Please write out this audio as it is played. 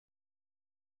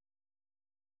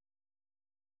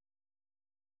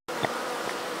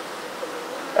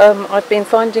I've been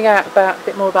finding out a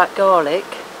bit more about garlic.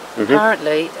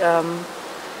 Apparently,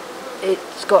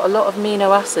 it's got a lot of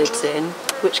amino acids in,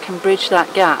 which can bridge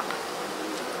that gap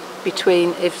between,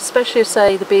 especially if,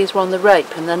 say, the bees were on the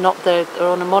rape and they're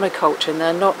on a monoculture and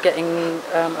they're not getting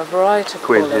a variety of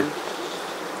pollen.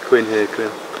 Queen here, Queen.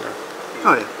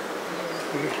 Oh yeah.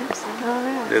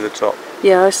 Near the top.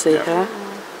 Yeah, I see her.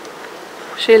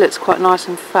 She looks quite nice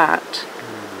and fat.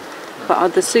 But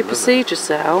the Supercedure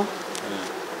cell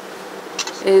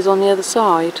is on the other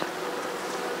side.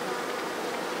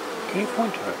 Can you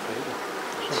point to her,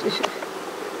 please?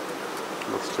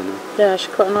 Yeah,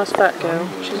 she's quite a nice fat girl.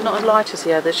 She's not as light as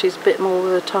the other. She's a bit more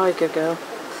of a tiger girl.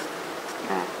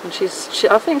 And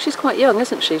I think she's quite young,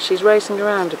 isn't she? She's racing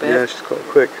around a bit. Yeah, she's quite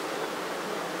quick.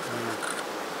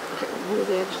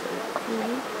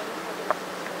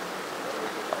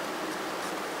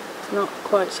 Not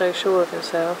quite so sure of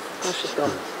herself. Oh, she's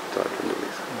gone. Dived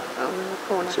underneath. Oh, in the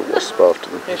corner. It's a wasp after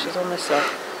them. Yeah, she's on this side.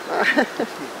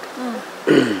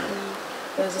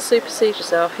 There's a Supercedure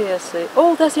cell here. See.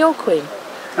 Oh, there's the old queen.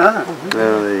 Ah.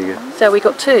 Oh, there you go. So we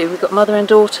got two. We got mother and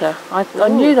daughter. I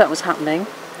knew that was happening.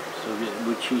 So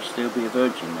would she still be a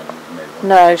virgin then?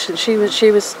 No, she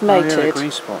was mated. Oh, yeah, the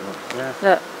green spot. Yeah.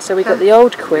 Look, so we got the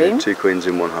old queen. Yeah, 2 queens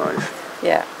in 1 hive.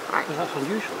 Yeah. Well, that's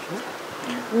unusual, isn't it?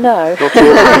 No.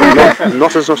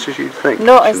 Not as much as you'd think.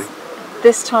 Not actually. as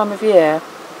this time of year.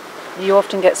 You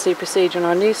often get Supercedure, and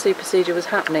our new Supercedure was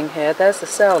happening here. There's the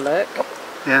cell, look.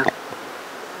 Yeah.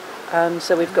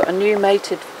 So we've got a new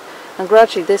mated, and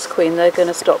gradually this queen, they're going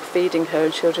to stop feeding her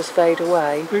and she'll just fade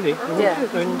away. Really? Yeah.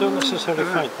 They don't necessarily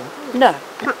fight them? No.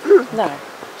 No.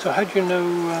 So how do you know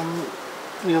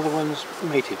the other one's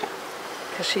mated?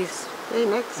 Because she's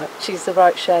the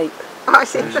right shape. I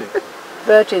see.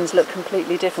 Virgins look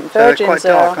completely different. They're Virgins quite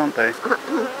dark, aren't they?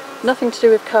 nothing to do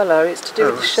with colour, it's to do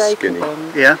with the shape skinny. of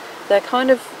them. Yeah. They're kind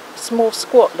of more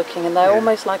squat looking, and they're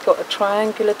almost like got a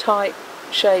triangular type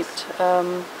shaped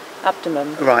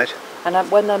abdomen. Right. And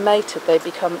when they're mated, they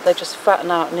just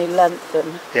fatten out and they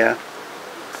lengthen. Yeah.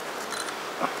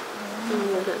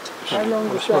 How long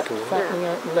is that fattening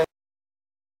out and lengthening?